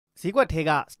ဈေးကွက်ထဲ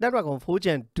က Snapdragon 4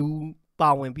 Gen 2 ပါ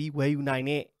ဝင်ပြီးဝယ်ယူနိုင်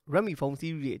တဲ့ Redmi phone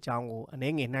series တွေအကြောင်းကိုအနေ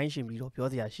ငယ်နှိုင်းယှဉ်ပြီးတော့ပြော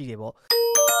စရာရှိတယ်ပေါ့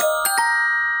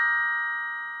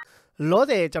လော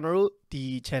ဆယ်ကျွန်တော်တို့ဒီ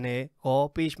channel ကို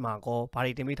page မှာကိုဘာ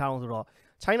တွေတင်ပေးထားအောင်ဆိုတော့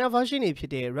China version တွေဖြ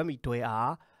စ်တဲ့ Redmi 12R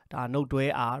ဒါ Note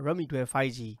 12R Redmi 12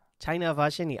 5G China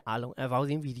version တွေအားလုံး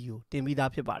unboxing video တင်ပြီး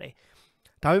သားဖြစ်ပါတယ်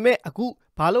ဒါပေမဲ့အခု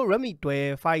ဘာလို့ Redmi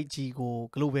 12 5G ကို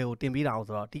global ကိုတင်ပေးတာအောင်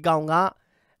ဆိုတော့ဒီကောင်က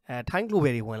ထိုင်း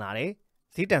global တွေဝင်လာတယ်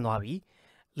ဈေးတန်သွားပြီ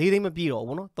4သိန်းမပြည့်တော့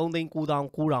ဘူးเนาะ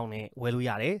3,900,900နဲ့ဝယ်လို့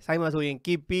ရတယ်ဆိုင်မှာဆိုရင်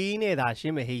KBZPAY နဲ့ဒါရှ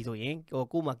င်းမယ်ဟိဆိုရင်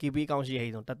ကို့မှာ KBZPAY ကောင်းရှိဟိ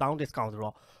ဆို1000 discount ဆို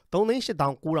တော့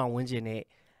3,800,900ဝန်းကျင်နဲ့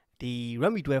ဒီ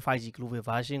Redmi 12 5G global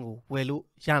version ကိုဝယ်လို့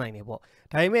ရနိုင်တယ်ပေါ့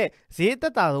ဒါပေမဲ့ဈေးသ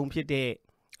က်သာဆုံးဖြစ်တဲ့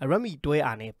Redmi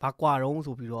 12R နဲ့ဘာကွာတုံး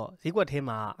ဆိုပြီးတော့ဈေးကွက်ထဲ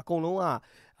မှာအကုန်လုံး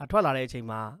ကထွက်လာတဲ့အချိန်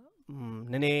မှာ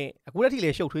နည်းနည်းအခုတည်းက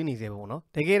ရှုပ်ထွေးနေစေပေါ့နော်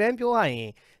တကယ်တမ်းပြောရရင်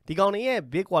ဒီကောင်တွေရဲ့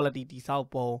big quality တိဆောက်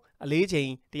ပုံအလေးချိန်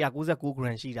199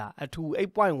 gram ရှိတာအထူ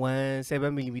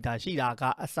 8.17mm ရှိတာက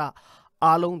အစ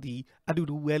အားလုံးဒီအတူ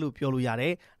တူပဲလို့ပြောလို့ရတ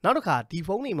ယ်နောက်တစ်ခါဒီ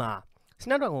ဖုန်းတွေမှာ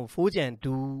Snapdragon 4 Gen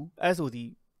 2 SOC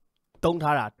တုံး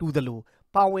ထားတာတူသလို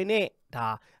ပါဝင်တဲ့ဒါ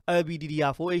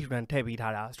LPDDR4H RAM ထည့်ပေး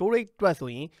ထားတာ storage အတွက်ဆို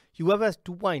ရင် UFS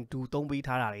 2.2 သုံးပေး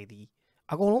ထားတာတွေဒီ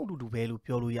အကုန်လုံးအတူတူပဲလို့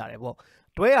ပြောလို့ရတယ်ပေါ့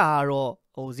တွဲရကတော့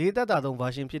ဈေးသက်သာဆုံး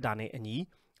version ဖြစ်တာနဲ့အညီ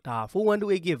ဒါ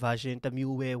 4128GB version တစ်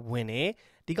မျိုးပဲဝင်တယ်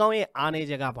ဒီကောင်ရဲ့အားနည်း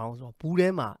ချက်ကဘာလို့ဆိုတော့ဘူးထဲ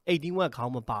မှာ18 watt ခေါ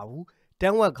င်းမပါဘူး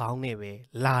10 watt ခေါင်းနဲ့ပဲ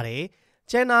လာတယ်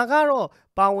ကျန်တာကတော့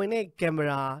ပါဝင်တဲ့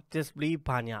camera display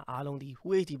ဘာညာအားလုံးဒီ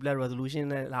Full HD Plus resolution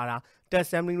နဲ့လာတာ touch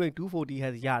sampling rate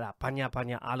 240Hz ရတာဘာ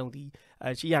ညာအားလုံးဒီ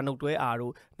ရှိရ Note 12R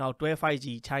တို့နောက် 12 5G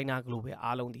China Global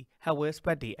အားလုံးဒီ hardware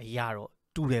spec တွေအရာတော့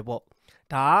တူတယ်ပေါ့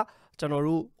ဒါကျွန်တော်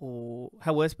တို့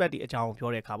hardware spec တွေအကြောင်းပြော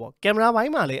တဲ့အခါပေါ့ကင်မရာဘို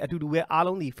င်းမှာလည်းအတူတူပဲအား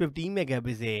လုံးဒီ15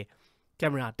 megapixel က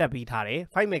င်မရာတက်ပေးထားတယ်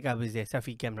5 megapixel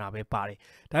selfie ကင်မရာပဲပါတယ်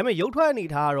ဒါပေမဲ့ရုပ်ထွက်အနေ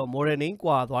ထားကတော့ model name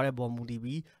ကွာသွားတဲ့ပုံမူတည်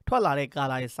ပြီးထွက်လာတဲ့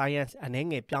color science အနေ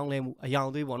ငယ်ပြောင်းလဲမှုအယောင်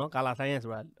သွေးပေါ့နော် color science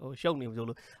ဆိုတာရှုပ်နေမ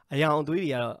လို့အယောင်သွေးတွေ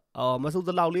ကတော့မဆိုးသ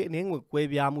လောက်လေးအနေငယ်ကွဲ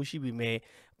ပြားမှုရှိပြီမဲ့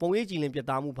ပုံရိပ်ကြည်လင်ပြတ်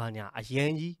သားမှုဘာညာအရ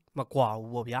န်ကြီးမကွာ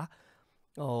ဘူးပေါ့ဗျာ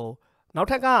နောက်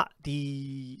ထပ်ကဒီ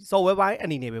software ဘိုင်းအ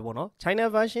နေနဲ့ပဲပေါ့နော် China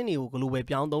version တွေကို global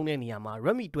ပြောင်းသုံးတဲ့နေရာမှာ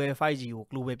Redmi 12 5G ကို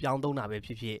global ပြောင်းသုံးတာပဲဖြ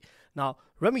စ်ဖြစ်နောက်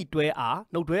Redmi 12R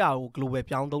Note 12R ကို global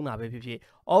ပြောင်းသုံးတာပဲဖြစ်ဖြစ်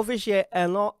official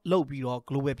unlock လုပ်ပြီးတော့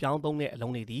global ပြောင်းသုံးတဲ့အ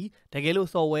လုံးတွေဒီတကယ်လို့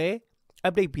software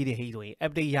update ပြီးတဲ့ဟိဆိုရင်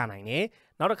update ရနိုင်တယ်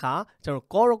နောက်တစ်ခါကျွန်တော်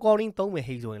call recording သုံးမယ်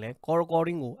ဟိဆိုရင်လည်း call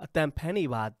recording ကိုအတန်ဖမ်းနေ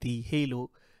ပါဒီဟိလို့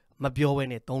မပြောဘဲ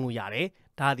နဲ့သုံးလို့ရတယ်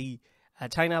ဒါဒီ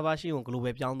China version ကို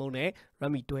global ပြောင်းသုံးတဲ့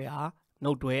Redmi 12R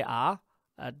Note 12R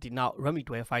ဒီနောက် Redmi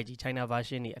 12 5G China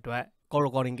version တွေအတွက် call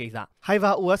recording ကိစ္စ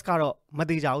HyperOS ကတော့မ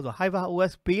သေးကြဘူးဆိုတော့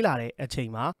HyperOS ပေးလာတဲ့အချိ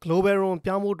န်မှာ global ROM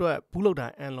ပြောင်းဖို့အတွက်ဘူးလောက်တာ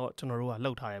unlock ကျွန်တော်တို့က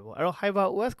လုပ်ထားတယ်ပေါ့အဲ့တော့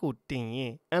HyperOS ကိုတင်ရ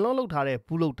င် unlock လုပ်ထားတဲ့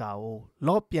ဘူးလောက်တာကို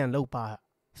lock ပြန်လုပ်ပါ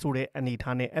ဆိုတဲ့အနေ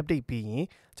ထားနဲ့ update ပေးရင်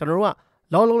ကျွန်တော်တို့က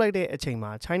lock လုပ်လိုက်တဲ့အချိန်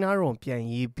မှာ China ROM ပြန်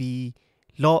ရေးပြီး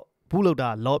lock ဘူးလောက်တာ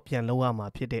lock ပြန်လုပ်ရမှာ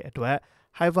ဖြစ်တဲ့အတွက်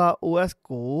HyperOS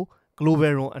ကို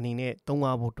global ROM အနေနဲ့သုံးရ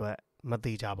ဖို့အတွက်မ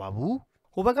သေးကြပါဘူး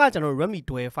ဟိုဘက်ကကျွန်တော် Redmi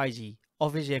 12 5G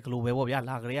official global ပေါ့ဗျာ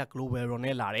လာကြတဲ့ global ROM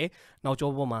နဲ့လာတယ်နောက်ကျော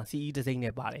ပေါ်မှာ CE တစ်စိမ့်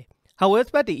နဲ့ပါတယ် hardware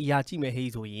spec တွေအရာကြည့်မယ်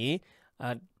ဟေးဆိုရင်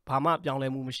ဘာမှပြောင်းလဲ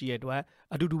မှုမရှိတဲ့အတွက်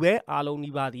အတူတူပဲအားလုံး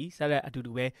နှီးပါသည်ဆက်လက်အတူ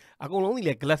တူပဲအကုန်လုံးဒီ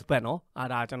လေ glass back နော်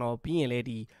ဒါကျွန်တော်ပြီးရင်လေ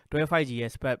ဒီ 12 5G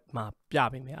ရဲ့ spec မှာပြ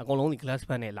ပေးမယ်အကုန်လုံးဒီ glass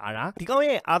back နဲ့လာတာဒီကောင်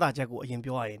ရဲ့အားသာချက်ကိုအရင်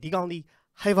ပြောရရင်ဒီကောင်ဒီ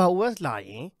HyperOS လာရ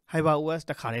င် HyperOS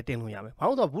တစ်ခါတည်းတင်လို့ရမယ်ဘာ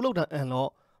လို့ဆိုတော့ဘူးလောက်တာ unlock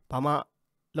ဘာမှ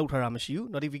လောက်ထားတာမရှိဘူး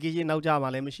notification နောက်ကြမှာ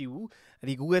လည်းမရှိဘူး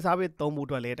ဒီ Google service သုံးဖို့အ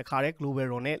တွက်လည်းတခါတည်း global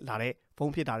ROM နဲ့လာတဲ့ဖု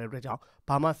န်းဖြစ်တာတဲ့အတွက်ကြောင့်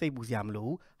ဘာမှစိတ်ပူစရာမလို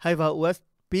ဘူး HyperOS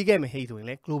ပေးခဲ့မယ်ဟိဆိုရင်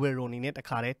လည်း global ROM နေနဲ့တ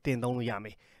ခါတည်းတင်သုံးလို့ရမ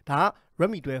ယ်ဒါက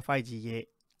Redmi 12 5G ရဲ့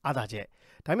အားသာချက်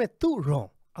ဒါပေမဲ့သူ့ ROM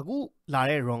အခုလာ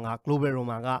တဲ့ ROM က global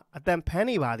ROM ကအတန်ဖမ်း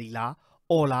နေပါသည်လား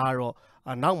အော်လားတော့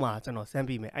နောက်မှာကျွန်တော်စမ်း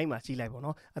ပြမယ်အဲ့မှာကြည့်လိုက်ပေါ့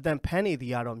နော်အတန်ဖမ်းနေသ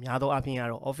ည်ကတော့များသောအားဖြင့်က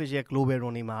တော့ official global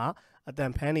ROM တွေမှာအတ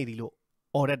န်ဖမ်းနေသည်လို့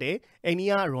အော်တဲ့အိန္ဒိ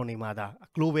ယ ROM တွေမှာဒါ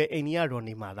global အိန္ဒိယ ROM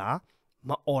တွေမှာဒါ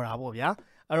မအော်တာပေါ့ဗျာ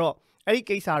အဲ့တော့အဲ့ဒီ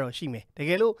ကိစ္စတော့ရှိမယ်တက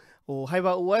ယ်လို့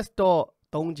HyperOS တော့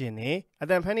သုံးကျင်တယ်အ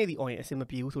တန်ဖမ်းနေသည်အော်ရင်အဆင်မ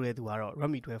ပြေဘူးဆိုတဲ့သူကတော့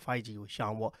Redmi 12 5G ကိုရှော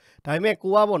င်ပေါ့ဒါပေမဲ့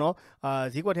ကိုကပေါ့နော်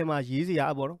ဈေးကွက်ထဲမှာရေးစရာ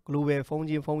ပေါ့နော် global ဖုန်း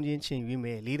ချင်းချိန်ရွေးမ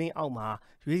ယ်4သိန်းအောက်မှာ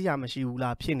ရွေးစရာမရှိဘူး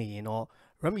လားဖြစ်နေရင်တော့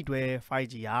Redmi 12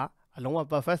 5G ကအလုံးဝ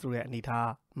perfect ဆိုတဲ့အနေအထား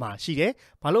မှာရှိတယ်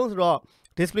ဘာလို့ဆိုတော့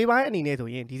display ဘိုင်းအနေနဲ့ဆို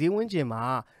ရင်ဒီဈေးဝန်းကျင်မှာ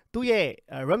သူ့ရဲ့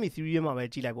Redmi series မှာပဲ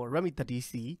ကြည့်လိုက်ပေါ့ Redmi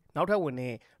 30C နောက်ထပ်ဝင်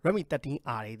တဲ့ Redmi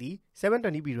 13R တွေဒီ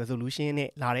 720p resolution နဲ့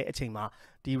လာတဲ့အချိန်မှာ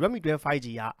ဒီ Redmi 12 5G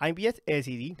က IPS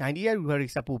LCD 90Hz refresh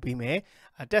rate support ပေးမယ်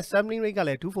touch sampling rate ကလ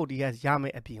ည်း 240Hz ရမ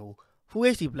ယ်အပြင်ကို Full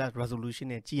HD Plus resolution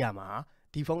နဲ့ကြည့်ရမှာ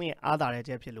ဒီဖုန်းရဲ့အားသာတဲ့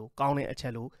ချက်ဖြစ်လို့ကောင်းတဲ့အချ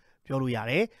က်လို့ပြောလို့ရ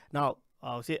တယ်နောက်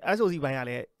SOC ဘိုင်းက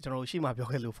လည်းကျွန်တော်ရှိမှပြော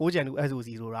ခဲ့လို့ 4 Gen 2 SOC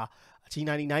ဆိုတာ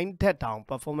G99 ထက်တောင်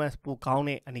performance ပိုကောင်း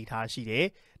တဲ့အနေအထားရှိတယ်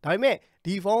ဒါပေမဲ့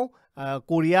ဒီဖုန်း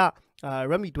ကိုရီးယား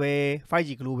Redmi 12 5G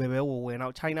Global ပဲဝယ်နော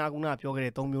က် China ကပြောခဲ့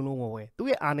တဲ့3မျိုးလုံးဝယ်သူ့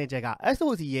ရဲ့အားနည်းချက်က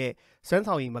SOC ရဲ့စွမ်း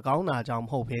ဆောင်ရည်မကောင်းတာကြောင့်မ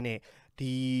ဟုတ်ဘဲနဲ့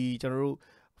ဒီကျွန်တော်တို့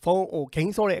ဖုန်း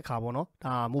game ဆော့တဲ့အခါပေါ့နော်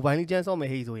ဒါ mobile လေးကျန်းဆော့မ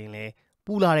ယ်ဟိဆိုရင်လည်း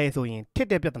ပူလာတယ်ဆိုရင်ထစ်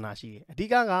တဲ့ပြဿနာရှိတယ်အဓိ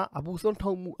ကအပူစွန်း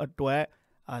ထုတ်မှုအတွက်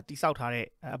တိစောက်ထားတဲ့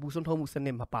အပူစွန်းထုတ်မှုစန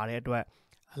စ်မပါတဲ့အတွက်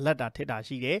လက်တာထစ်တာ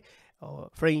ရှိတယ်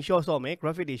frame shot ဆော့မယ်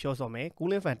graphic တွေ shot ဆော့မယ်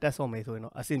cooling fan တက်ဆော့မယ်ဆိုရင်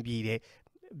တော့အဆင်ပြေ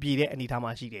တဲ့အနေအထား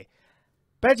မှာရှိတယ်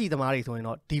ပက်ကြီးသမားတွေဆိုရင်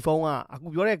တော့ဒီဖုန်းကအခု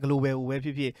ပြောတဲ့ global ကိုပဲဖြ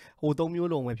စ်ဖြစ်ဟို3မျိုး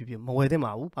လုံးပဲဖြစ်ဖြစ်မဝယ်သင့်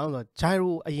ပါဘူးဘာလို့ဆိုတော့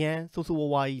gyro အရန်ဆိုးဆိုး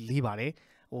ဝါးဝါးကြီးလေးပါတယ်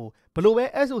ဘလို့ပဲ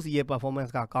SOC ရဲ့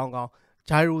performance ကကောင်း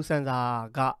gyro sensor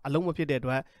ကအလုံးမဖြစ်တဲ့အ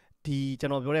တွက်ဒီကျွ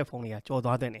န်တော်ပြောတဲ့ဖုန်းတွေကကြော်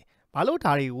သွားတဲ့နေဘာလို့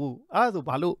ဒါတွေကိုအဲ့ဒါဆို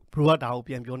ဘာလို့ bro ကဒါကို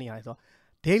ပြန်ပြောနေရလဲဆိုတော့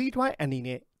daily try အနေ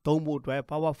နဲ့သုံးဖို့အတွက်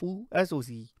powerful SOC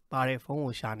ပါတဲ့ဖုန်း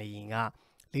ကိုရှာနေရင်က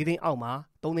4သိန်းအောက်မှာ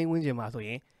3သိန်းဝန်းကျင်မှာဆိုရ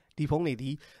င်ဒီဖုန်းတွေဒီ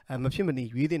မဖြစ်မနေ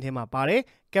ရွေးတင်ထဲမှာပါတယ်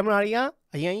ကင်မရာတွေက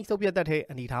အရင်ကြီးစုပ်ပြတ်တတ်တဲ့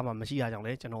အနေအထားမှာမရှိတာကြောင့်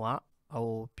လဲကျွန်တော်က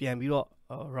ပြန်ပြီးတော့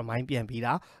remind ပြန်ပြီး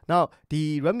တာနောက်ဒီ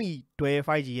Redmi 12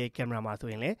 5G ရဲ့ကင်မရာမှာဆို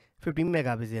ရင်လည်း15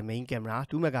 megapixel main camera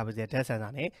 2 megapixel depth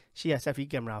sensor နဲ့ရှေ့က selfie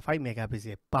camera 5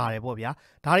 megapixel ပါတယ်ပေါ့ဗျာ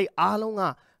ဒါတွေအားလုံးက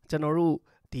ကျွန်တော်တို့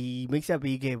ဒီ mix up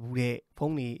ပေးခဲ့ဘူးတဲ့ဖု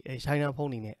န်းတွေ China ဖု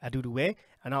န်းတွေနဲ့အတူတူပဲ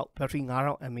နောက် battery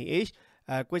 5000 mAh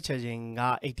quick charging က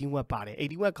18 watt ပါတယ်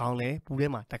18 watt ခေါင်းလဲဘူးထဲ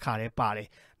မှာတစ်ခါတည်းပါတယ်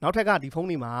နောက်ထပ်ကဒီဖုန်း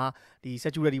တွေမှာဒီ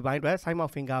security ဘိုင်းအတွက် side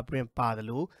mount fingerprint ပါတယ်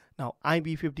လို့နောက်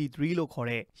IP53 လို့ခေါ်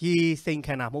တဲ့ရေစိန်ခ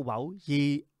န္ဓာမဟုတ်ပါဘူး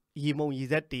ရေမုံရေ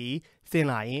စက်တွေဆင်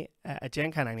လာရင်အကျ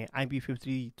န်းခံနိုင်တဲ့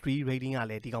IP53 rating က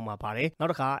လည်းဒီကောင်မှာပါတယ်နော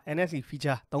က်တစ်ခါ NFC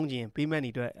feature သုံးခြင်း payment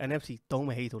တွေအတွက် NFC သုံးမ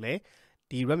ယ်ဟဲ့ဆိုလဲ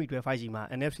ဒီ Redmi 12 5G မှာ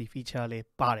NFC feature လေး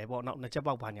ပါတယ်ပေါ့နောက်နှစ်ချက်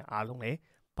ပေါက်ပါညာအားလုံးလည်း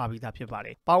ပါပြီးသားဖြစ်ပါတ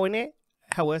ယ်ပါဝင်တဲ့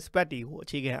hardware spec တွေကိုအ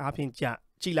ခြေခံအားဖြင့်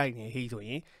ကြည့်လိုက်နေဟိဆိုရ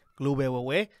င် global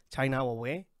ဝယ် China ဝ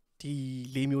ယ်ဒီ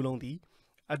၄မျိုးလုံးဒီ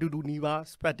အတူတူနီးပါး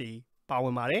spec တွေပါဝ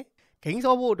င်ပါတယ် game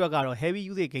ဆော့ဖို့အတွက်ကတော့ heavy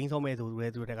usage game ဆော့မယ်ဆို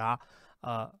တဲ့သူတွေက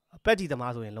ပက်ကြီးသ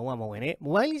မားဆိုရင်လုံးဝမဝင်နဲ့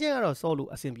mobile legend ကတော့ဆော့လို့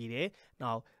အဆင်ပြေတယ်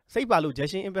နောက်စိတ်ပါလို့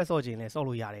Justin Impact ဆော့ခြင်းလည်းဆော့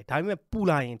လို့ရတယ်ဒါပေမဲ့ပူ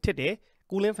လာရင်ထစ်တယ်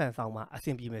cooling fan ဆောင်မှာအဆ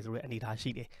င်ပြေမယ်ဆိုတဲ့အနေအထားရှိ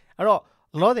တယ်အဲ့တော့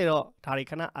လောတယ်တော့ဒါတွေ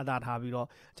ခဏအသာထားပြီးတော့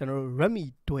ကျွန်တော်တို့ Redmi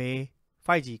 12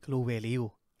 5G Global လေး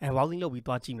ကို unboxing လုပ်ပြီး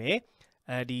သွားကြည့်မယ်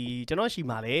ဒီကျွန်တော်ရှိ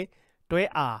မှာလေ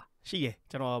12R ရှိရ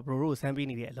ကျွန်တော် bro တို့စမ်းပေး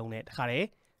နေတဲ့အလုံးနဲ့တခါတည်း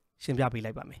ရှင်းပြပေး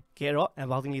လိုက်ပါမယ်ကဲတော့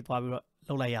unboxing လေးသွားပြီးတော့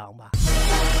လုပ်လိုက်ရအောင်ပါ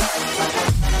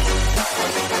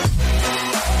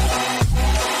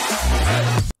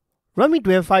Redmi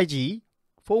 12 5G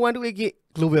 412GB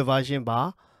Global version ပါ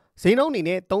ဈေးနှုန်းအနေ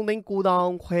နဲ့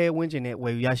3,900,000ခွဲဝန်းကျင်နဲ့ဝ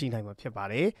ယ်ယူရရှိနိုင်မှာဖြစ်ပါ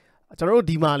တယ်ကျွန်တော်တို့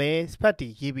ဒီမှာလဲ spec တွေ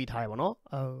ရေးပေးထားတယ်ပေါ့နော်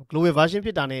global version ဖြ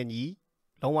စ်တာနဲ့ညီ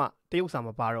လုံးဝတရုပ်စာမ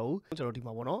ပါတော့ဘူးကျွန်တော်ဒီ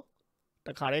မှာပေါ့နော်တ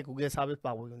ခါတည်း Google service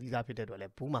ပါဝင်သီးစားဖြစ်တဲ့အတွက်လဲ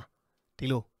ဘူးမှာဒီ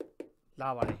လိုလာ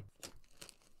ပါတယ်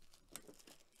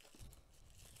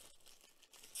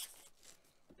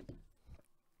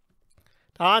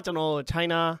ဒါကကျွန်တော်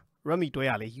China Redmi 12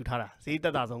ရလေးယူထားတာဈေးသ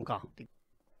က်သာဆုံးကောင်း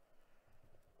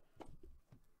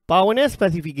ပါဝင်တဲ့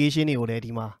specification တွေကိုလည်း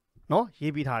ဒီမှာနော်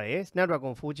ရေးပေးထားတယ်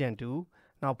Snapdragon 4 Gen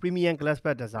 2နောက် Premium Glass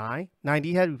Back Design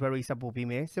 90Hz refresh rate support ပေး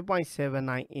မယ်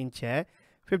 6.79 inch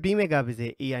 15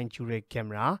 megapixel AI dual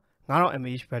camera 5000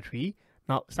 mAh battery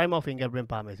နောက် side mount fingerprint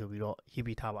ပါမယ်ဆိုပြီးတော့ရေး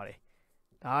ပေးထားပါတယ်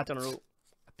ဒါကကျွန်တော်တို့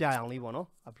အပြရောင်လေးပေါ့နော်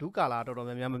blue color တော်တော်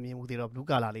များများမမြင်ဘူးသေးတော့ blue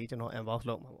color လေးကျွန်တော် unbox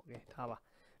လုပ်မှာပေါ့ကဲထားပါ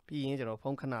ပြီးရင်ကျွန်တော်ဖု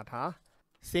န်းခဏထား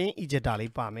Sin ejector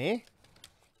လေးပါမယ်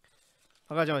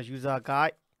နောက်ကကျွန်တော် user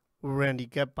guide warranty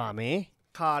cap ပါမယ်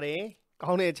ခါတယ်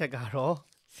ကောင်းတဲ့အချက်ကတော့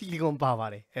silicon ပါပါ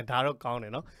တယ်ဒါတော့ကောင်းတ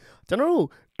ယ်နော်ကျွန်တော်တို့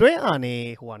တွဲအာနဲ့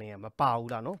ဟိုကနေမပါ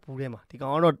ဘူးလားနော်ဘူးထဲမှာဒီကော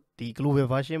င်ကတော့ဒီ global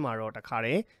version မှာတော့တခါတ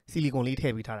ယ် silicon လေးထ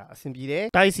ည့်ပေးထားတာအဆင်ပြေတယ်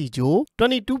Type C ဂျို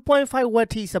 22.5 watt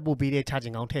ထိ support ပေးတဲ့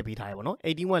charging ကောင်းထည့်ပေးထားရပေါ့နော်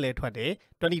18 watt လည်းထွက်တယ်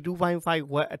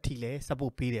 22.5 watt အထိလည်း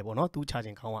support ပေးတယ်ပေါ့နော်သူ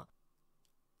charging ကောင်းက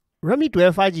Redmi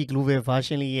 12 5G global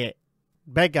version လေးရဲ့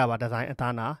back cover design အ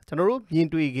သားနာကျွန်တော်တို့မြင်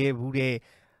တွေ့ခဲ့ဘူးတဲ့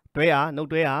တွဲအားနှုတ်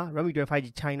တွဲအား Redmi 12 5G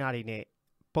China တွေနဲ့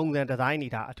ပုံစံ design နေ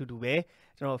တာအတူတူပဲ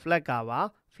ကျွန်တော် flat cover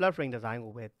flat frame design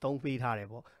ကိုပဲသုံးပေးထားတယ်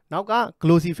ပေါ့နောက်က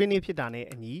glossy finish ဖြစ်တာနဲ့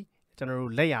အညီကျွန်တော်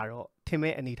တို့လက်ရတော့ထင်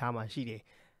မဲ့အနေထားမှာရှိတယ်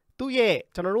သူ့ရဲ့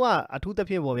ကျွန်တော်တို့ကအထူးသ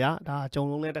ဖြင့်ပေါ့ဗျာဒါအကြုံ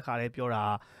လုံးလဲတစ်ခါတည်းပြောတာ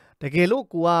တကယ်လို့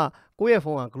ကိုယ့်ရဲ့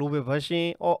ဖုန်းက global version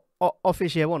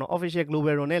official ပေါ့နော် official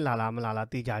global ရောနဲ့လာမလာ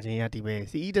တေချာချင်းရဒီပဲ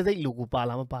CE တစ်စိတ် logo ပါ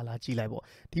လာမပါလာကြည့်လိုက်ပေါ့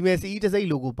ဒီမဲ့ CE တစ်စိတ်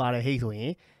logo ပါတယ်ဟဲ့ဆိုရ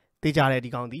င်တေချာတယ်ဒီ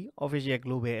ကောင်ဒီ official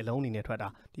global အလုံးအနေနဲ့ထွက်တာ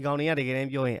ဒီကောင်တွေကတကယ်တမ်း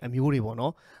ပြောရင်အမျိုးတွေပေါ့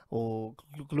နော်ဟို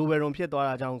global ရုံဖြစ်သွား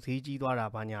တာကြောင့်ဈေးကြီးသွားတာ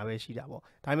ဘာညာပဲရှိတာပေါ့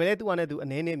ဒါပေမဲ့လည်းသူကလည်းသူအ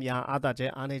နေနဲ့များအားသာချ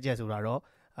က်အားနည်းချက်ဆိုတာတော့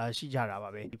ရှိကြတာပါ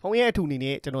ပဲဒီဖုန်းရဲ့အထူအနေ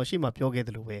နဲ့ကျွန်တော်ရှေ့မှာပြောခဲ့သ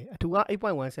လိုပဲအထူက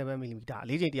 8.17mm အ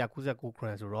လေးချိန်199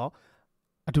 gram ဆိုတော့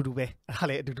အတူတူပဲအဲ့ဒါ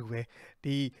လည်းအတူတူပဲ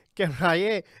ဒီကင်မရာ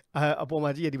ရဲ့အပေါ်မှာ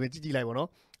ကြည့်ရဒီပဲကြည့်လိုက်ပါတော့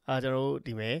ကျွန်တော်တို့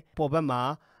ဒီမဲ့ပေါ်ဘက်မှာ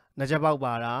နှာချက်ပေါက်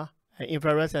ပါတာ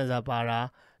infrared sensor ပါတာ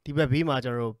ဒီဘက်ဘေးမှာ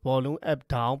ကျွန်တော်တို့ volume up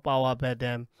down power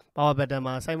button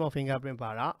မှာ side mount fingerprint ပါ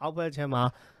တာအောက်ဘက်ချက်မှာ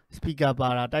speaker ပါ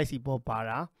တာ type C port ပါ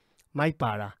တာ mic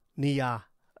ပါတာနေရာ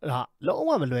လုံး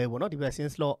ဝမလွဲဘူးเนาะဒီဘက် sync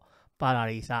slot ပါတာ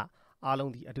တွေစအား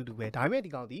လုံးဒီအတူတူပဲဒါပေမဲ့ဒီ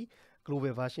ကောင်ဒီ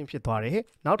global version ဖြစ်သွားတယ်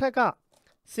နောက်ထပ်က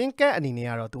sync cat အနေနဲ့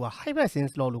ကတော့သူက hybrid sync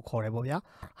slot လို့ခေါ်တယ်ပေါ့ဗျာ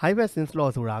hybrid sync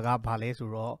slot ဆိုတာကဘာလဲဆို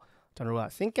တော့ကျွန်တော်တို့က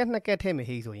sync cat 2 cat ထည့်မယ်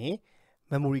ဟိဆိုရင်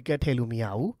memory cat ထည့်လို့မရ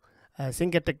ဘူးsync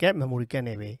cat 1 cat memory cat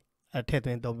နဲ့ပဲထည့်သွ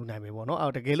င်းသုံးပြနိုင်မယ်ပေါ့နော်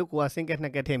အဲ့တကယ်လို့ကိုက sync cat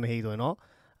 2 cat ထည့်မယ်ဟိဆိုရင်တော့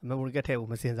memory cat ထည့်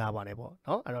ဖို့မစင်စားပါနဲ့ပေါ့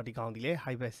နော်အဲ့တော့ဒီကောင်ဒီလေ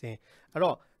hybrid sync အဲ့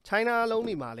တော့ China လုံး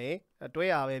တွေမှာလည်းတွဲ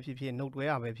ရပဲဖြစ်ဖြစ်နှုတ်တွဲ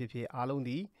ရပဲဖြစ်ဖြစ်အားလုံး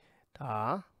ဒီဒါ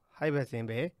hybrid sync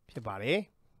ပဲဖြစ်ပါတယ်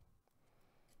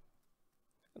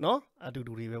နော်အတူ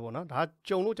တူတွေပဲပေါ့နော်ဒါ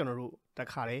ကြုံလို့ကျွန်တော်တို့တစ်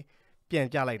ခါတည်းပြန်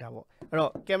ပြလိုက်တာပေါ့အဲ့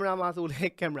တော့ကင်မရာမှာဆိုလဲ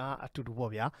ကင်မရာအတူတူ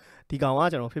ပေါ့ဗျာဒီကောင်က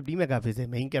ကျွန်တော်50 megapixel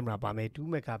main camera ပါမယ်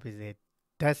2 megapixel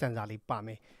depth sensor လေးပါမ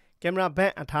ယ်ကင်မရာဘ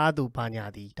က်အထားသူပါညာ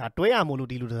ဒီဒါတွဲရမို့လို့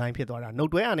ဒီလိုဒီဇိုင်းဖြစ်သွားတာနှု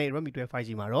တ်တွဲရနဲ့ Redmi 12 5G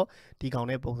မှာတော့ဒီကောင်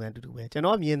နဲ့ပုံစံအတူတူပဲကျွန်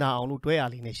တော်မြင်တာအောင်လို့တွဲရ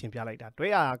လေးနဲ့ရှင်းပြလိုက်တာတွဲ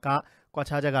ရကကွာ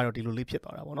ခြားချက်ကတော့ဒီလိုလေးဖြစ်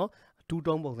သွားတာပေါ့နော်2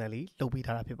 tone ပုံစံလေးလုပ်ပေး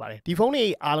ထားတာဖြစ်ပါတယ်ဒီဖုန်း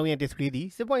လေးအားလုံးရဲ့ display ဒီ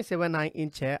 6.79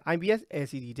 inch IPS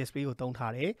LCD display ကိုသုံး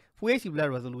ထားတယ် Full HD Plus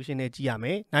resolution နဲ့ကြည့်ရမ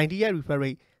ယ်90 Hz refresh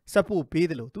rate support ပေး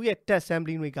တယ်လို့သူရဲ့ touch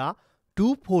sampling rate က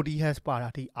240 Hz ပါတာ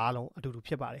ဒီအားလုံးအတူတူ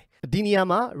ဖြစ်ပါတယ်ဒီနေရာ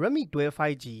မှာ Redmi 12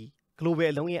 5G global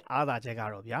အလုံးရဲ့အားသာချက်က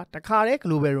တော့ဗျာတခါတည်း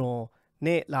global ROM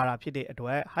နဲ့လာတာဖြစ်တဲ့အတွ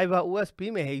က် HyperOS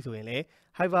ပေးမယ်ဟိဆိုရင်လေ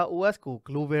HyperOS ကို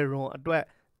global ROM အတွက်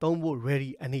သုံးဖို့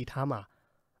ready အနေထားမှာ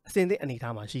အစင်သစ်အနေ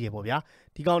ထားမှာရှိရပေါ့ဗျာ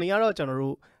ဒီကောင်တွေကတော့ကျွန်တော်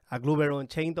တို့ global ROM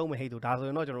chain သုံးမယ်ဟိဆိုဒါဆိုရ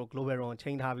င်တော့ကျွန်တော်တို့ global ROM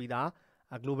chain ထားပြီးသား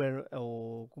global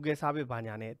Google service ဘာ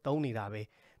ညာနဲ့သုံးနေတာပဲ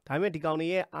ဒါပေမဲ့ဒီကောင်တွေ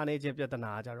ရဲ့အားနည်းချက်ပြဿ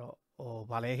နာကကြတော့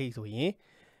ဘာလဲဟိဆိုရင်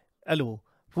အဲ့လို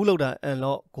ဘူးလောက်တာ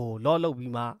unlock ကို lock လုပ်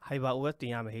ပြီးမှ HyperOS တ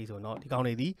င်ရမယ်ဟိဆိုတော့ဒီကောင်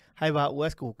တွေဒီ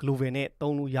HyperOS ကို global နဲ့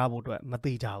သုံးလို့ရဖို့အတွက်မ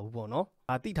သေးကြဘူးပေါ့နော်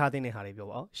သိထားတဲ့ဟာတွေပြော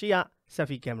ပါဦးရှေ့က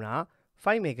selfie camera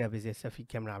 5 megapixel selfie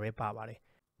camera ပဲပါပါတယ်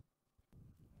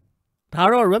ဒါ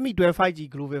တော့ Redmi 12 5G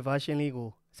global version လေးကို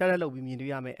ဆက်လက်လုပ်ပြီးမြင်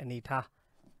တွေ့ရမယ်အနေထား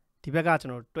ဒီဘက်ကကျွ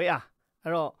န်တော်တွဲအား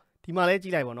အဲ့တော့ဒီမှာလဲကြ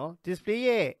ည့်လိုက်ပါနော် display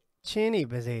ရဲ့ချင်းနေ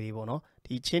ဘယ်စယ်တွေပေါ့နော်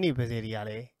ဒီချင်းနေဘယ်စယ်တွေက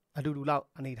လည်းအတူတူလောက်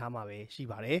အနေထားမှာပဲရှိ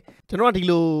ပါတယ်ကျွန်တော်ကဒီ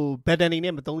လို button တွေ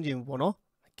နဲ့မသုံးချင်ဘူးပေါ့နော်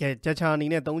ကဲကြက်ချာအနေ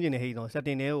နဲ့သုံးချင်တဲ့ဟိဆို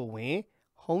setting တွေကိုဝင်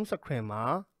home screen မှာ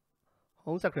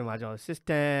ကျွန်တော်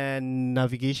system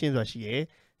navigation ဆိုတာရှိရယ်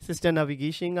system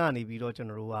navigation ကနေပြီးတော့ကျွန်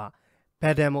တော်တို့က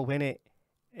button မဟုတ်ဘဲနဲ့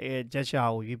ကြက်ချာ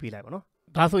ကိုရွေးပေးလိုက်ပါနော်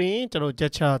ဒါဆိုရင်ကျွန်တော်ကြ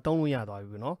က်ချာသုံးလို့ရသွား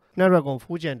ပြီနော် Snapdragon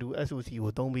 4 Gen 2 SOC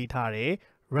ကိုသုံးပေးထားတယ်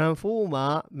RAM 4မှာ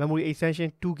memory extension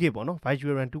 2GB ပေါ့နော်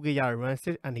virtual RAM 2GB ရ RAM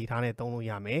 6အနေထားနဲ့သုံးလို့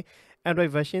ရမယ်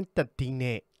Android version 13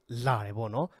နဲ့လာတယ်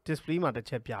ပေါ့နော် display မှာတစ်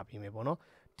ချက်ပြပေးမယ်ပေါ့နော်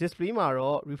display မှာ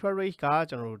တော့ refresh rate က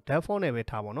ကျွန်တော်တို့ default နဲ့ပဲ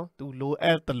ထားပါတော့သူ low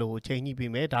app တလို့ချိန်ညှိ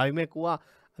ပေးမယ်ဒါပေမဲ့ကိုက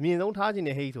အမြင့်ဆုံးထားခြင်း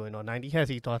နဲ့ဟိဆိုရင်တော့90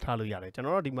 Hz သွားထားလို့ရတယ်ကျွန်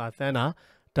တော်တို့ဒီမှာစမ်းတာ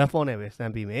default နဲ့ပဲစ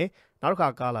မ်းပေးမယ်နောက်တစ်ခါ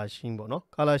color scheme ပေါ့နော်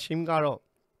color scheme ကတော့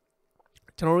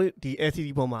ကျွန်တော်တို့ဒီ LCD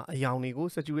ပေါ်မှာအယောင်တွေကို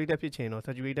saturated ဖြစ်ချင်တော့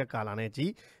saturated color နဲ့ကြ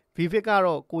ည့် Vivid က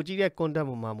တော့ကိုကြည့်တဲ့ content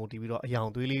ပေါ်မှာမူတည်ပြီးတော့အယောင်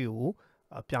သွေးလေးကို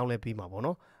ပြောင်းလဲပေးမှာပေါ့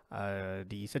နော်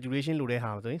ဒီ saturation လို့တဲ့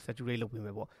ဟာဆိုရင် saturate လုပ်ပေးမ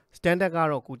ယ်ပေါ့ standard က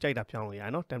တော့ကိုကြိုက်တာပြောင်းလို့ရတ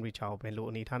ယ်နော် temperature ကိုပဲလို့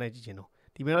အနေထားနဲ့ကြည့်ချင်တော့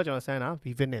ဒီမှာတော့ကျွန်တော်စမ်းတာ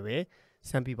Vivid နဲ့ပဲ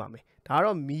စမ်းပြပါမယ်ဒါက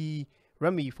တော့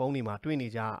Redmi ဖုန်းတွေမှာတွေ့နေ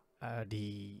ကြဒီ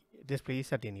display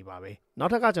setting တွေပါပဲနော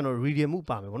က်ထပ်ကကျွန်တော် reading mode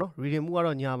ပါမယ်ပေါ့နော် reading mode က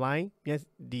တော့ညပိုင်း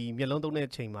ဒီမျက်လုံးသုံးတဲ့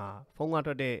အချိန်မှာဖုန်းက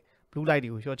ထွက်တဲ့ blue light တွေ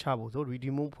ကို short ချဖို့ဆို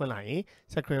reading mode ဖွင့်လိုက်ရင်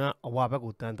screen ကအဝါဘက်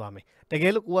ကိုတန်းသွားမယ်တက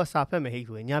ယ်လို့ကိုကစာဖတ်မယ်ဟိ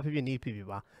ဆိုရင်ညဖြစ်ဖြစ်နေ့ဖြစ်ဖြစ်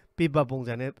ပါ paper ပုံ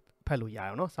စံနဲ့ဖတ်လို့ရ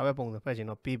အောင်နော်စာဖတ်ပုံစံဖတ်ချင်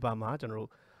တော့ paper မှာကျွန်တော်တို့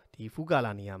ဒီ full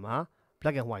color နေရာမှာ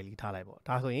black and white လေးထားလိုက်ပေါ့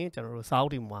ဒါဆိုရင်ကျွန်တော်တို့စာအု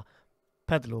ပ်တွေမှာဖ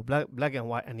တ်တယ်လို့ black and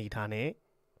white အနေထားနဲ့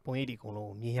ပုံရိပ်တွေအကုန်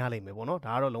လုံးမြင်ရလိမ့်မယ်ပေါ့နော်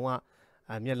ဒါကတော့လုံးဝ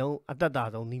မျက်လုံးအသက်တာ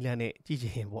ဆုံးနီးလန်းနဲ့ကြည့်ချ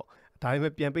င်ပေါ့ဒါပေ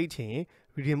မဲ့ပြန်ပိတ်ချင်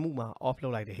reading mode မှာ off လု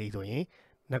ပ်လိုက်တဲ့ဟိဆိုရင်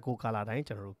ငကို color တိုင်း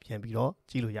ကျွန်တော်တို့ပြန်ပြီးတော့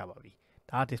ကြည့်လို့ရပါပြီ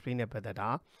ဒါ display နဲ့ပတ်သက်တာ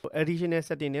additional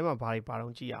setting ထဲမှာဘာတွေပါ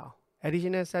တော့ကြည့်အောင်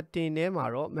additional setting ထဲမှာ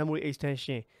တော့ memory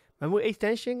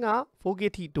extension က 4K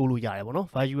ထိတိုးလို့ရတယ်ပေါ့နော်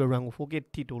virtual RAM ကို 4K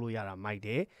ထိတိုးလို့ရတာမိုက်တ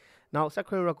ယ်နောက်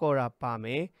screen recorder ပါမ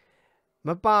ယ်မ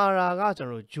ပါတာကကျွန်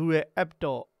တော်တို့ dual app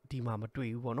တော့ဒီမှာမတွေ့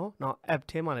ဘူးပေါ့နော်နောက် app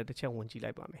ထဲမှာလည်းတစ်ချက်ဝင်ကြည့်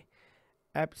လိုက်ပါမယ်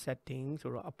app setting ဆို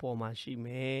တော့အပေါ်မှာရှိမ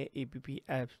ယ်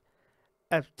app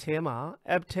app ထဲ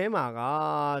မှာက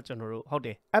ကျွန်တော်တို့ဟုတ်တ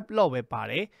ယ် app lock ပဲပါ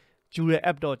တယ်Dual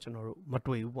app တော့ကျွန်တော်တို့မ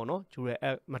တွေ့ဘူးပေါ့နော် Dual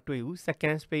app မတွေ့ဘူး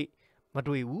second space မ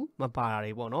တွေ့ဘူးမပါတာ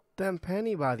တွေပေါ့နော်တန်ဖန်း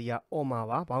နေပါသည်ကအော်မှာ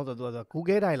ပါဘာလို့ဆိုတော့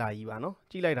Google Dialer ကြီးပါနော်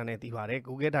ကြည့်လိုက်တာနဲ့သိပါတယ်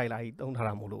Google Dialer ကြီးသုံးထား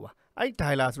တာမို့လို့ပါအဲ့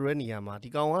Dialer ဆိုတဲ့နေရာမှာဒီ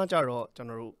ကောင်ကကြတော့ကျွန်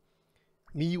တော်တို့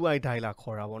MIUI Dialer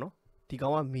ခေါ်တာပေါ့နော်ဒီကော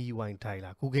င်က MIUI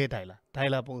Dialer Google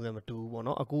Dialer ပုံစံမတူဘူးပေါ့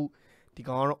နော်အခုဒီ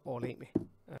ကောင်ကတော့អော်လိမ့်မယ်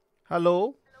Hello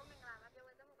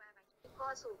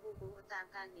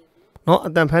နော်အ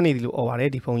တန်ဖန်းနေပြီလို့អော်ပါတယ်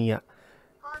ဒီဖုန်းကြီးက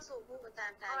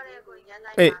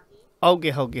အေးဟုတ်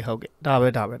ကဲ့ဒါပဲ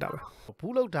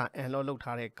ဘူးလောက်တာအန်လော့လောက်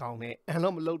ထားတဲ့ကောင်နဲ့အန်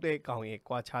လော့မလောက်တဲ့ကောင်ရဲ့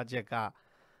ကွာခြားချက်က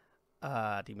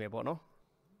ဒီမဲ့ပေါ့နော်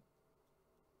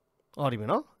အော်ဒီမဲ့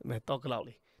နော်ဒီမဲ့တော့ကလောက်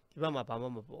လေးဒီဘက်မှာဘာမှ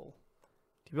မပေါ်ဘူး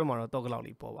ဒီဘက်မှာတော့တော့ကလောက်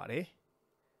လေးပေါ်ပါတယ်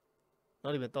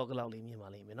နော်ဒီမဲ့တော့ကလောက်လေးမြင်ပါ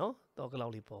လိမ့်မယ်နော်တော့ကလော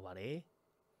က်လေးပေါ်ပါတယ်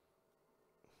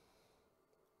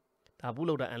ဒါဘူး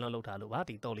လောက်တာအန်လော့လောက်ထားလို့ပါ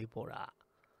ဒီတော့လေးပေါ်တာ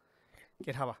ကြ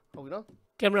ည့်ထားပါဟုတ်ပြီနော်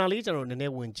ကင်မရာလေးကျွန်တော်နည်းန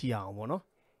ည်းဝင်ကြည့်အောင်ပေါ့နော်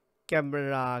ကင်မ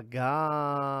ရာက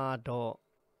တော့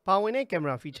ပါဝင်တဲ့ကင်မ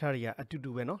ရာ feature တွေကအတူတူ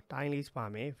ပဲเนาะ time lapse ပါ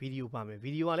မယ် video ပါမယ်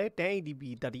video ကလည်း 1080p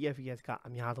 30 fps ကအ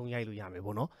များဆုံးရိုက်လို့ရမယ်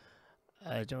ပေါ့เนาะ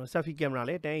ကျွန်တော် selfie camera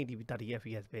လည်း 1080p 30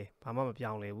 fps ပဲဘာမှမ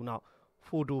ပြောင်းလဲဘူးနောက်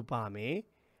photo ပါမယ်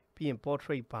ပြီးရင်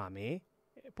portrait ပါမယ်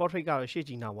portrait ကတော့ရှေ့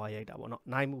ကြည့်နောက်ဝါရိုက်တာပေါ့เนาะ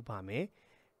night mode ပါမယ်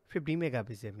50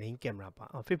 megapixel main camera ပါ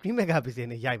50 megapixel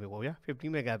နဲ့ရိုက်မယ်ပေါ့ဗျာ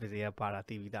50 megapixel ကပါတာ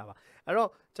သိပြီးသားပါအဲ့တော့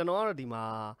ကျွန်တော်ကတော့ဒီမှာ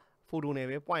photo နဲ့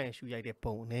ပဲ point and shoot ရိုက်တဲ့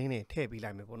ပုံအနေနဲ့ထည့်ပေး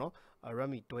လိုက်မယ်ပေါ့เนาะ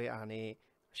Redmi 12R နဲ့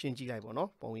ရှင်းကြည့်လိုက်ပေါ့เนาะ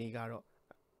ပုံရိပ်ကတော့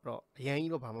အရင်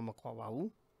ကြီးတော့ဘာမှမခွာပါဘူး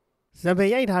ဇံပယ်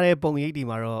ရိုက်ထားတဲ့ပုံရိပ်ဒီ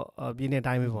မှာတော့ပြင်းတဲ့အ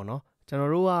တိုင်းပဲပေါ့เนาะကျွန်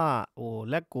တော်တို့ကဟို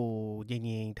လက်ကိုငြိ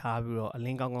မ်ထားပြီးတော့အလ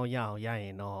င်းကောင်းကောင်းရအောင်ရရ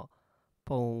င်တော့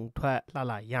ပုံထွက်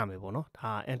လှရမယ်ပေါ့เนาะဒါ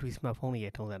Android smartphone တွေ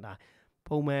ရဲ့ထုံးစံတိုင်း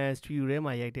ပုံမှန် studio ထဲ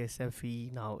မှာရိုက်တဲ့ selfie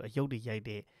နောက်ရုပ်တွေရိုက်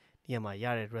တဲ့နေရာမှာရ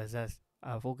တဲ့ result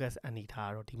focus အနေ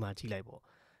ထားတော့ဒီမှာကြည့်လိုက်ပေါ့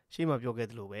ရှေ့မှာပြောခဲ့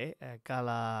သလိုပဲ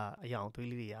color အရောင်သွေး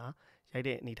လေးတွေကရိုက်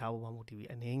တဲ့အနေထားပေါ်မှာမို့ TV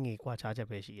အနည်းငယ်ကွာခြားချက်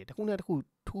ပဲရှိတယ်တခုနဲ့တခု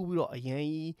ထူးပြီးတော့အရင်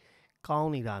ကြီးကော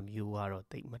င်းနေတာမျိုးကတော့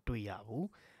တိတ်မတွေ့ရဘူး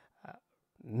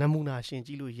နမူနာရှင်းကြ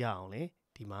ည့်လို့ရအောင်လေ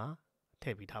ဒီမှာထ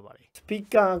ည့်ပေးထားပါတယ်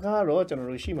speaker ကတော့ကျွန်တော်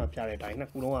တို့ရှိမှပြတဲ့အတိုင်းနှစ်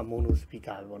ခုလုံးက mono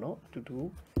speaker ပဲပေါ့နော်အတူတူ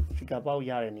speaker ပေါက်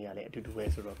ရတဲ့နေရာလည်းအတူတူပဲ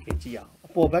ဆိုတော့ကြည့်အောင်အ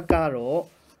ပေါ်ဘက်ကတော့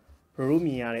ဘရိုးမြ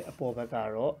င်ရတဲ့အပေါ်ဘက်က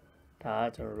တော့ဒါက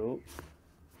ကျွန်တော်တို့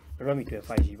Redmi 12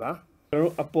 5G ပါကျွန်တော်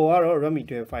တို့အပေါ်ကတော့ Redmi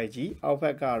 12 5G အောက်ဘ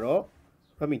က်ကတော့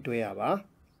Redmi 12R ပါ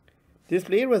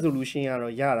display resolution က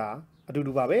တော့ရတာအတူ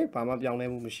တူပါပဲဘာမှပြောင်းလဲ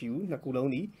မှုမရှိဘူးနှစ်ခုလုံး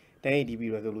ဒီ 1080p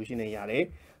resolution နဲ့ရတယ်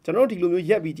ကျွန်တော်တို့ဒီလိုမျိုး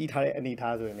ရက်ပြီးကြည့်ထားတဲ့အနေ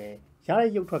ထားဆိုရင်လည်းရတဲ့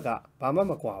ရုပ်ထွက်ကဘာမှ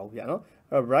မကွာဘူးဗျာနော်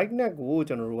အဲ့တော့ brightness ကို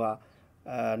ကျွန်တော်တို့က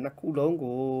နှစ်ခုလုံး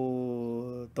ကို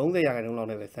30%လောက်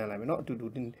နဲ့ပဲဆန်းလိုက်မယ်နော်အတူတူ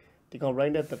ဒီကောင်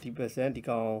brightness 30% ဒီ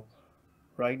ကောင်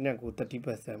brightness ကို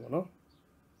30% ပေါ့နော်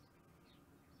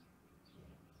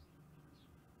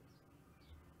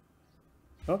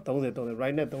နော်30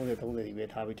 brightness 30ဒီပဲ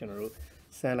ထားပြီးကျွန်တော်တို့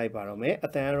ဆန်းလိုက်ပါတော့မယ်အ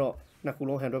တန်းကတော့နှစ်ခု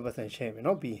လုံး 100% share မယ်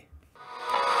နော်ပြီး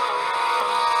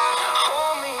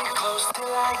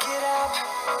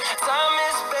Time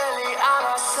is barely on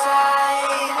our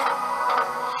side.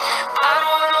 I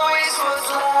don't wanna waste what's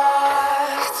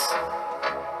left.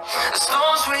 The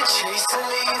storms we chase are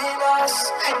leading us,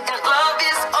 and love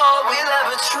is all we'll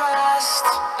ever trust.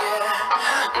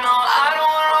 Yeah, no, I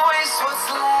don't wanna waste what's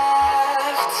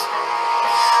left.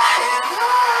 And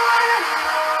on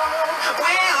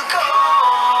we'll go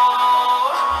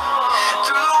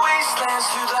through the wastelands,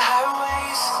 through the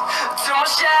highways, till my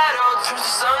shadow turns to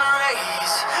sun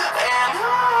rays. And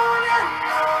on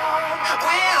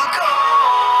we'll go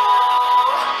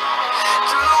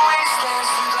through the wastelands,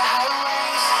 through the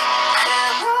highways.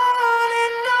 And on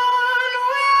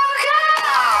we'll go.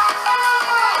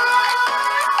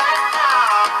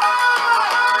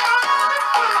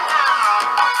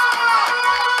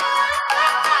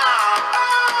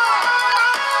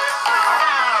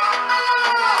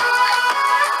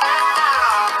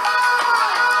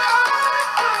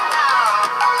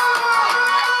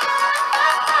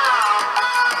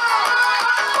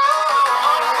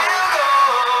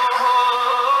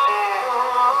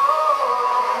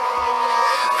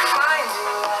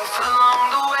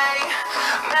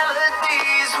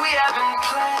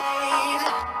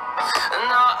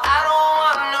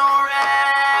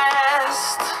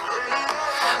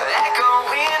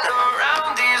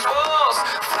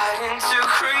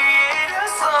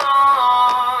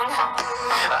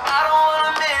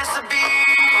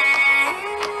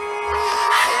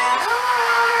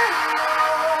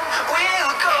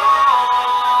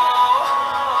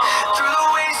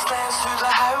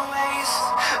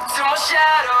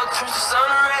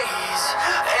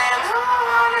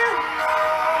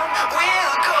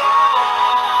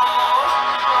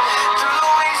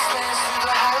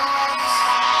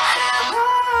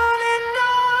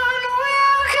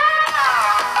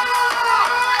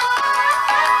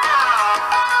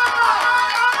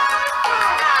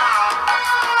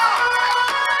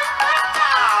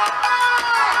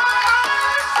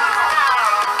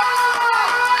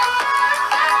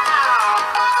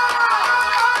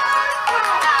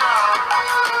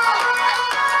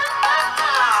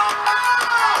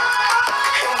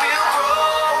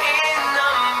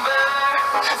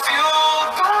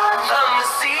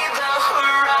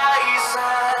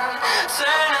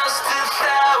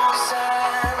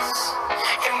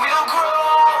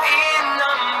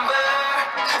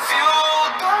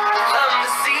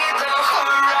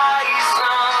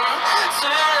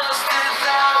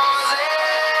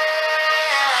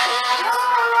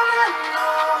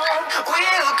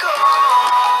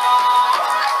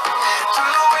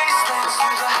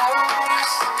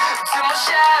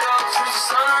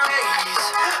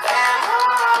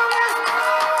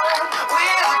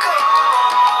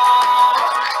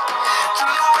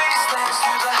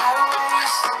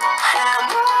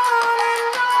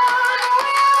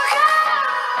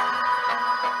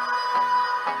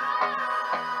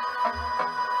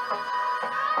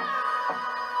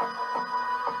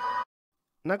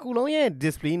 Nakulong ye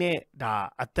display ne da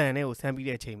atane o sample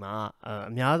de chain ma a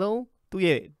များဆုံးသူ့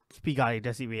ရဲ့ speaker တွေ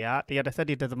decibel က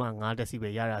 130.5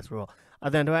 decibel ရတာဆိုတော့အ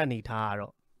တန်တော့အနေထားက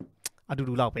တော့အတူ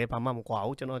တူလောက်ပဲဘာမှမကွာ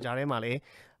ဘူးကျွန်တော်ကြားထဲမှာလည်း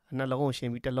နှလုံးကိုရှ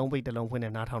င်းပြီးတစ်လုံးပိတ်တစ်လုံးဖွင့်နေ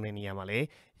နားထောင်နေနေရမှာလေ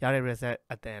ရတဲ့ reset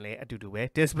အတန်လည်းအတူတူပဲ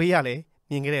display ကလည်း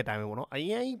မြင်ခဲ့တဲ့အတိုင်းပဲပေါ့နော်အ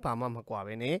ရင်ဘာမှမကွာ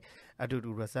ပဲနဲ့အတူတူ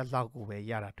reset လောက်ကိုပဲ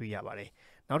ရတာတွေ့ရပါတယ်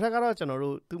နောက်ထပ်ကတော့ကျွန်တော်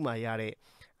တို့သူ့မှာရတဲ့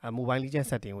mobile legend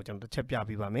setting ကိုကျွန်တော်တစ်ချက်ပြ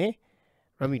ပေးပါမယ်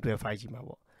Redmi 12 5G မှာ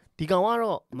ပေါ့ဒီကောင်က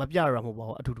တော့မပြရမှာမဟုတ်ပါ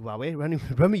ဘူးအတူတူပါပဲ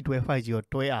Redmi 12 5G ကို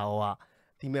တွဲအောင်က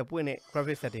ဒီမဲ့ပွင့်တဲ့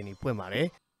graphic setting တွေပွင့်ပါတယ်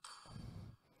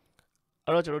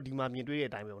အဲ့တော့ကျွန်တော်ဒီမှာမြင်တွေ့တဲ့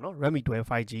အတိုင်းပဲပေါ့နော် Redmi 12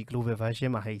 5G global version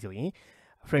မှာဟိတ်ဆိုရင်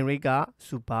frame rate က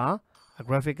super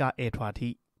graphic က ultra ထိ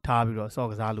ထားပြီးတော့စော့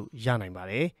ကစားလို့ရနိုင်ပါ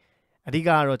တယ်အဓိကက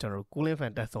တော့ကျွန်တော်တို့ cooling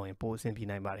fan တက်ဆိုရင်ပိုအဆင်ပြေ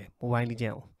နိုင်ပါတယ် mobile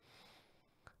legend ကို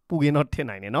ပူကင်းတော့ထင်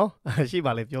နိုင်တယ်နော်ရှိ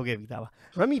ပါလေပြောခဲ့ပြီးသားပါ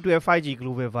Redmi 12 5G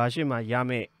global version မှာရ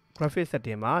မယ့် graphic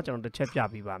setting မှာကျွန်တော်တစ်ချက်ပြ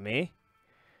ပေးပါမယ်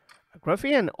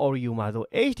graphic and audio မှာဆို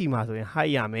HD မှာဆိုရင်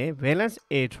high ရမယ် balance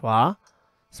ultra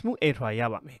smooth ultra ရ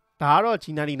ပါမယ်ဒါကတော့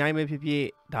G99 ပဲဖြစ်ဖြစ်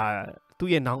ဒါသူ့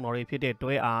ရဲ့နောက်တော်တွေဖြစ်တဲ့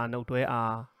တွဲအားနှုတ်တွဲ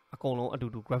အားအကုန်လုံးအတူ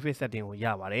တူ graphic setting ကိုရ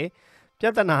ပါတယ်ပြ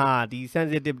ဿနာဟာဒီ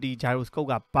sensitivity gyroscope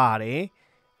ကပါတယ်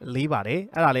လေးပါတယ်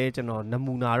အဲ့ဒါလည်းကျွန်တော်န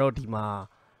မူနာတော့ဒီမှာ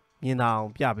မြင်အောင်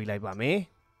ပြပေးလိုက်ပါမယ်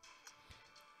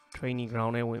training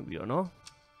ground နဲ့ဝင်ပြီးတော့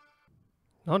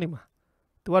နော်ဒီမှာ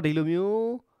သူကဒီလိုမျိုး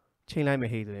ချိန်လိုက်မ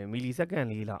ယ်ဟေ့ဆိုရင် millisecond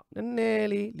လေးလောက်နည်းနည်း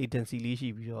လေး latency လေးရှိ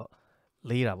ပြီးတော့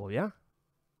လေးတာပေါ့ဗျာ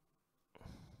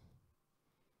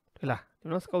ဟုတ်လားကျွ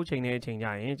န်တော် scope ချိန်နေချိန်ကြ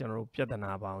ရင်ကျွန်တော်တို့ပြဿ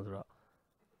နာပါအောင်ဆိုတော့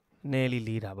နည်းလေး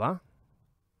လေးတာပါ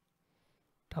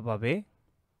ဒါပါပဲ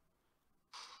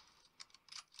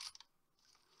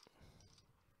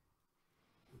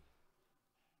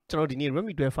ကျွန်တော်ဒီနေ့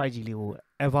Redmi 12 5G လေးကို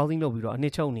evolving လုပ်ပြီးတော့အနှ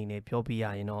စ်ချုပ်အနေနဲ့ပြောပြရ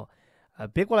ရင်တော့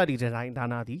big quality design ဒါ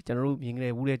နာသည်ကျွန်တော်တို့မြင်ကြ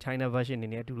တဲ့ဝူတဲ့ China version အနေ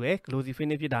နဲ့အတူတူပဲ glossy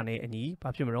finish ဖြစ်တာနဲ့အညီဘာ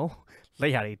ဖြစ်မလို့လ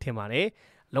က်ရာတွေထင်ပါတယ်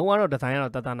လုံးဝတော့ design က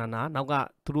တော့တတနာနာနောက်က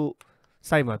သူတို့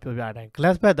site မှာပြောပြတဲ့အတိုင်း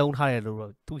glass back သုံးထားတယ်လို့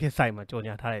တော့သူရဲ့ site မှာကြော်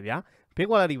ညာထားတယ်ဗျာ big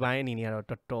quality ဘိုင်းအနေနဲ့ကတော့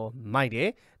တော်တော်မိုက်တယ်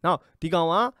နောက်ဒီကောင်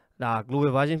ကဒါ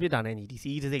global version ဖြစ်တာနဲ့ညီဒီ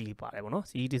CE တစ်စိတ်လေးပါတယ်ပေါ့နော်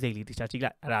CE တစ်စိတ်လေးတခြားကြည့်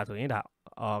လိုက်အဲ့ဒါဆိုရင်ဒါ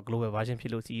global version ဖြ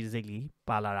စ်လို့ CE တစ်စိတ်လေး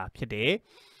ပါလာတာဖြစ်တယ်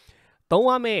သုံး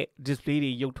ရမယ့် display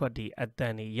တွေရုပ်ထွက်တွေအတ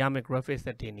န်တွေရမယ့် graphic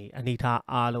setting တွေအနေထား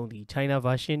အားလုံးဒီ China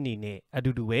version နေနဲ့အ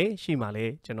တူတူပဲရှိမှလဲ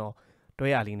ကျွန်တော်တွဲ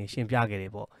ရလေးနဲ့ရှင်းပြခဲ့တ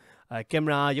ယ်ပေါ့ကင်မ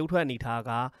ရာရုပ်ထွက်အနေထားက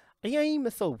အရင်မ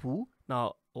စုပ်ဘူးနော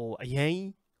က်အရင်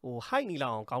high နေလော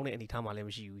က်အောင်ကောင်းတဲ့အနေထားမှလည်း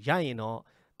မရှိဘူးရရင်တော့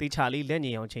တေချာလေးလက်ည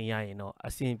င်အောင်ချိန်ရရင်တော့အ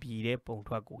ဆင်ပြေတဲ့ပုံ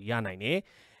ထွက်ကိုရနိုင်တယ်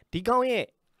ဒီကောင်ရဲ့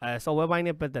software ဘိုင်း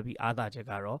နဲ့ပတ်သက်ပြီးအားသာချက်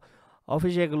ကတော့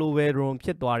official global ROM ဖြ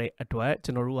စ်သွားတဲ့အတွက်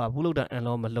ကျွန်တော်တို့ကဘူးလောက်တန်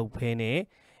unlock မလုပ်ဖဲနဲ့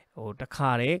တခါ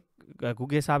တည်း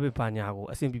Google service ဘာညာကို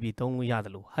အဆင်ပြေပြေသုံးလို့ရတ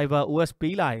ယ်လို့ Hyper OS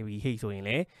ပေးလာပြီဟိဆိုရင်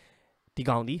လည်းဒီ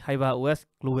ကောင်ဒီ Hyper OS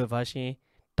global version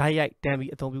ဓာတ်ရိုက်တန်း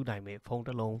ပြီးအသုံးပြုနိုင်မယ်ဖုန်းတ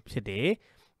စ်လုံးဖြစ်တယ်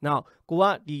နောက်ကိုက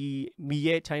ဒီမီ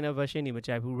ရဲ့ China version တွေမ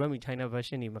ကြိုက်ဘူး Redmi China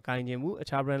version တွေမကိုင်ချင်ဘူးအ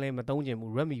ခြား brand လည်းမသုံးချင်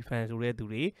ဘူး Redmi fan ဆိုတဲ့သူ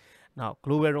တွေနောက်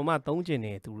global ROM မှာသုံးချင်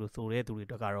တဲ့သူတို့ဆိုတဲ့သူတွေ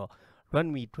အတွက်ကတော့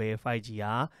Redmi 12 5G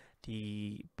ဟာဒီ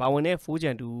ပါဝင်တဲ့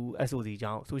 4Gen 2 SOC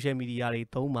ကြောင့် social media တွေ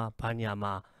သုံးမှာဘာညာ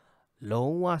မှာ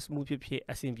လုံးဝ smooth ဖြစ်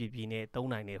အဆင်ပြေပြေနဲ့သုံး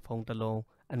နိုင်တဲ့ဖုန်းတစ်လုံး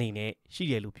အနေနဲ့ရှိ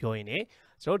တယ်လို့ပြောရင်းနဲ့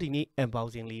ကျွန်တော်ဒီနေ့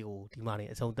unboxing လေးကိုဒီမှာနေ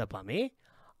အဆုံးသတ်ပါမယ်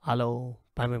အားလုံး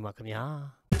ဘိုင်းမင်ပါခင်ဗျာ